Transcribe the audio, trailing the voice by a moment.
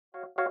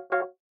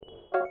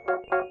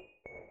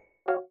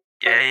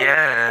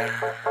Yeah.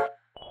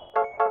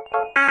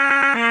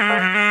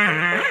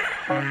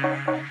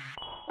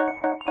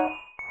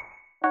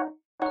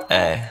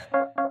 Hey.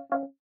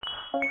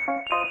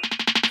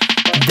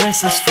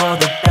 This is for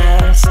the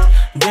best,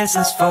 this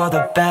is for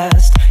the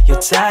best.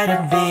 You're tired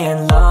of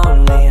being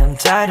lonely, I'm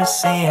tired of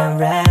seeing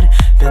red.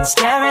 Been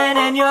staring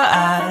in your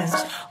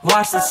eyes,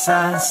 watch the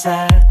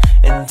sunset.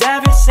 And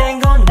every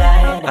single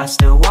night I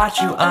still watch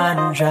you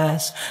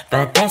undress.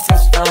 But this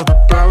is for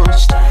the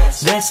best,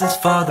 this is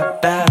for the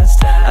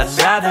best. I'd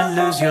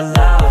rather lose your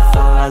love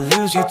or I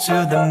lose you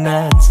to the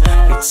meds.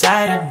 You're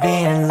tired of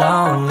being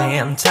lonely,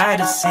 I'm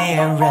tired of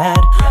seeing red.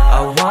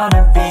 I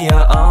wanna be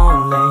your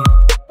only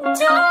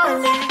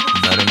darling.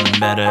 But I'm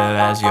better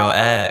as your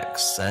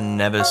ex. I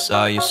never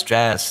saw you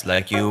stressed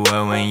like you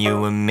were when you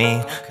were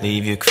me.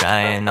 Leave you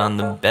crying on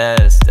the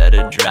bed instead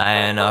of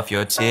drying off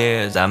your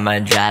tears. I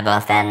might drive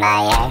off at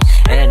my ex.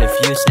 And if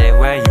you say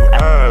where you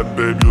at,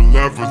 baby, you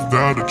left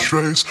without a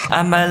trace.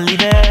 I might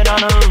leave it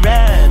on a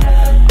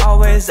red.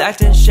 Always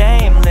acting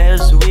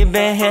shameless, we've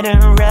been hitting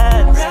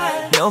reds.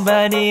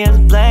 Nobody is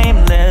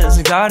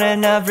blameless,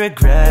 garden of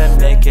regret.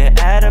 Make an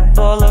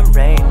edible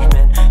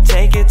arrangement,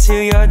 take it to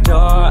your door.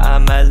 I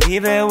might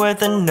leave it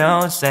with a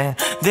note saying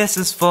this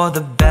is for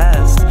the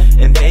best.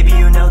 And baby,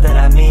 you know that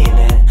I mean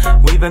it.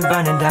 We've been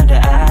burning down to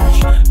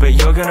ash, but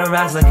you're gonna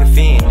rise like a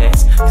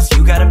phoenix. Cause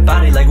you got a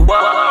body like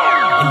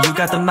whoa, and you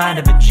got the mind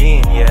of a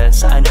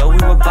genius. I know we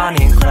were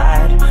Bonnie and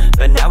Clyde,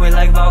 but now we're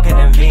like Vulcan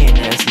and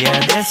Venus. Yeah,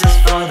 this is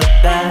for the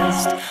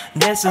best,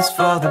 this is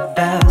for the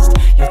best.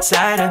 You're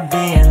tired of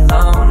being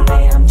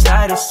lonely, I'm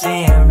tired of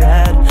seeing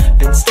red.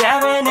 Been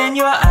staring in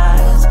your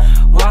eyes,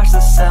 watch the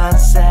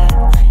sunset.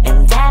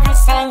 And every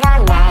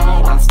single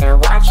night I still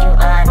watch you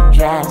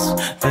undress.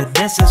 But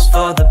this is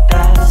for the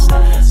best,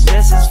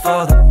 this is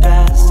for the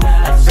best.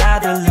 I'd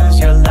rather lose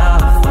your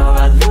love or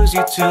I lose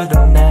you to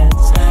the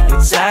meds.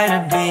 You're tired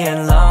of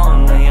being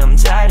lonely, I'm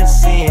tired of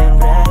seeing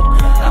red.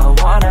 I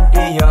wanna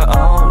be your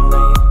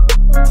only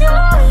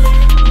darling.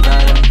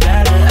 But I'm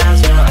better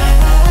as your ex.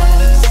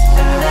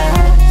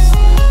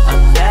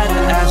 I'm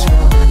better as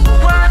your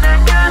wanna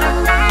get a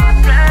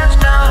mattress.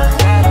 I'm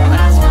better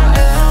as your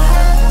ex.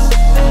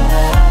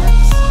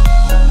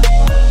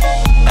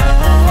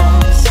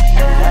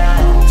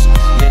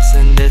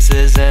 Listen, this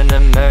is an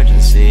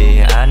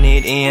emergency. I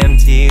need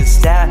EMT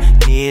stat.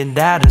 Need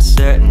that, or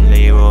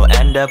certainly will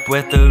end up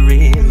with a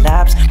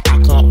relapse. I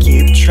can't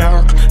keep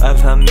track of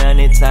how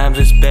many times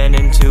it's been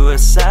into a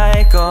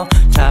cycle.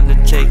 Time to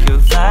take your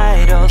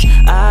vitals.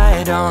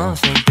 I don't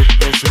think that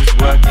this is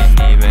working.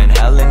 Even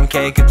Helen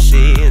K could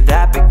see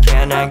that. But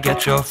can I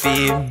get your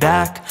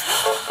feedback?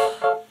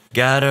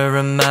 Gotta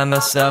remind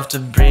myself to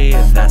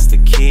breathe, that's the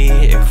key.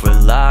 If we're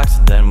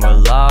locked, then we're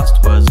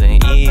lost.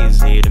 Wasn't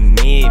easy to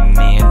meet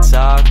me and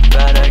talk,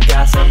 but I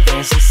got some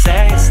things to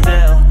say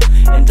still.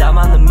 And I'm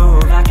on the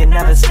move, I can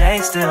never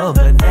stay still,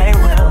 but they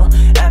will.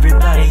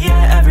 Everybody,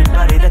 yeah,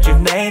 everybody that you've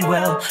made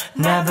will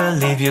never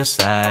leave your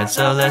side.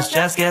 So let's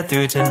just get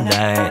through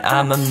tonight.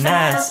 I'm a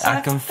mess,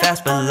 I confess,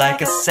 but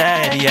like I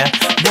said, yeah,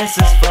 this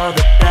is for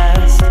the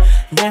best,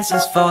 this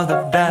is for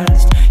the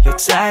best. You're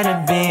tired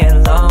of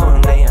being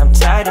lonely, I'm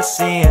tired of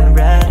seeing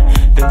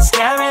red. Been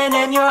staring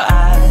in your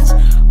eyes,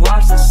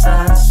 watch the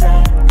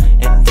sunset.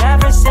 And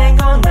every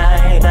single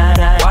night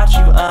I watch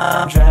you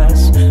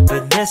undress.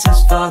 But this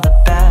is for the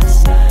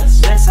best,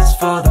 this is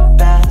for the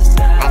best.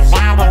 I'd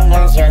rather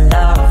lose your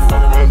love or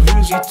I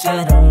lose you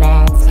to the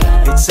meds.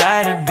 You're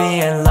tired of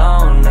being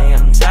lonely,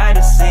 I'm tired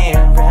of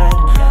seeing red.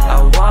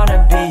 I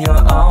wanna be your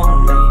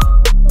only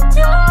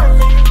darling.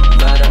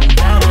 But I'm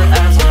better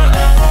as your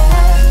ex.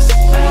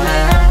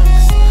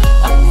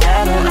 I'm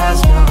better as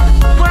your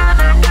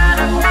wanna get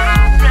a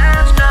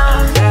mattress.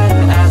 I'm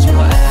better as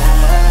your ex.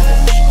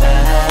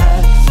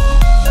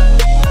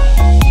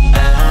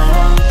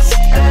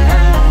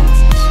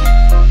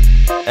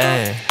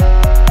 Hey.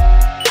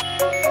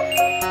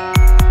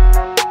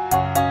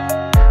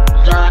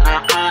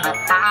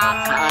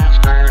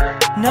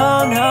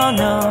 No, no,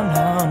 no,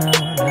 no, no,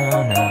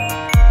 no,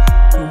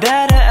 no.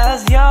 Better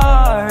as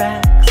your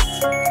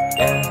ex.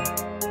 Yeah.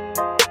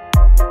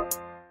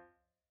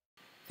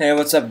 Hey,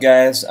 what's up,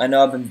 guys? I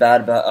know I've been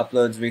bad about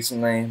uploads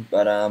recently,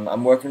 but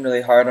I'm working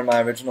really hard on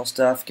my original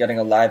stuff, getting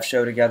a live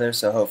show together,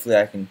 so hopefully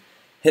I can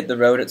hit the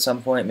road at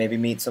some point, maybe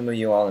meet some of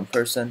you all in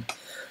person.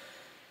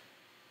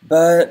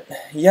 But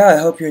yeah, I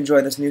hope you enjoy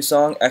this new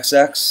song,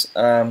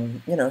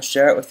 XX. You know,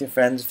 share it with your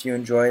friends if you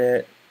enjoyed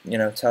it. You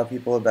know, tell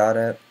people about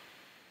it.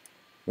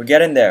 We're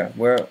getting there.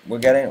 We're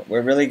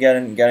really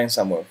getting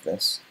somewhere with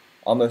this.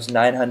 Almost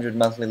 900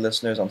 monthly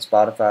listeners on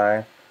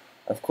Spotify.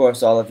 Of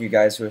course, all of you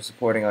guys who are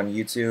supporting on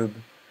YouTube.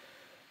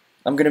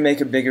 I'm gonna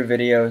make a bigger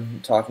video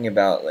talking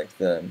about like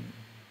the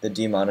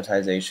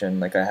demonetization.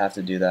 Like I have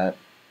to do that,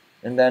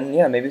 and then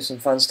yeah, maybe some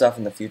fun stuff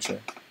in the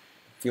future.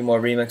 A few more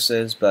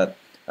remixes, but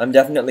I'm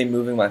definitely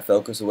moving my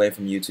focus away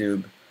from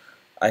YouTube.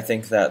 I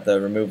think that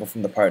the removal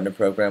from the partner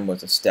program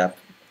was a step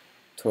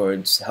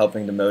towards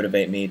helping to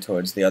motivate me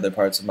towards the other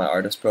parts of my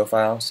artist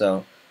profile.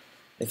 So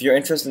if you're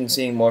interested in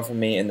seeing more from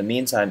me in the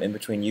meantime, in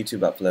between YouTube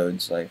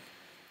uploads, like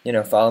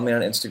follow me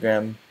on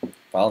Instagram,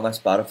 follow my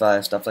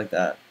Spotify, stuff like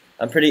that.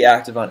 I'm pretty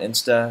active on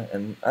Insta,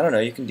 and I don't know,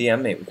 you can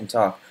DM me, we can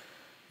talk.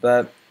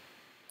 But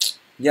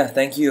yeah,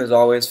 thank you as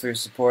always for your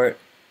support.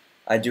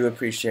 I do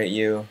appreciate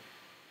you,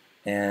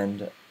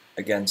 and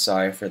again,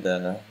 sorry for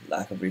the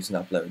lack of recent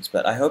uploads,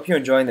 but I hope you're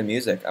enjoying the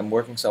music. I'm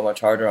working so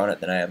much harder on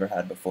it than I ever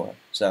had before,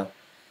 so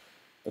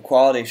the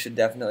quality should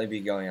definitely be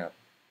going up.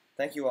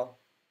 Thank you all.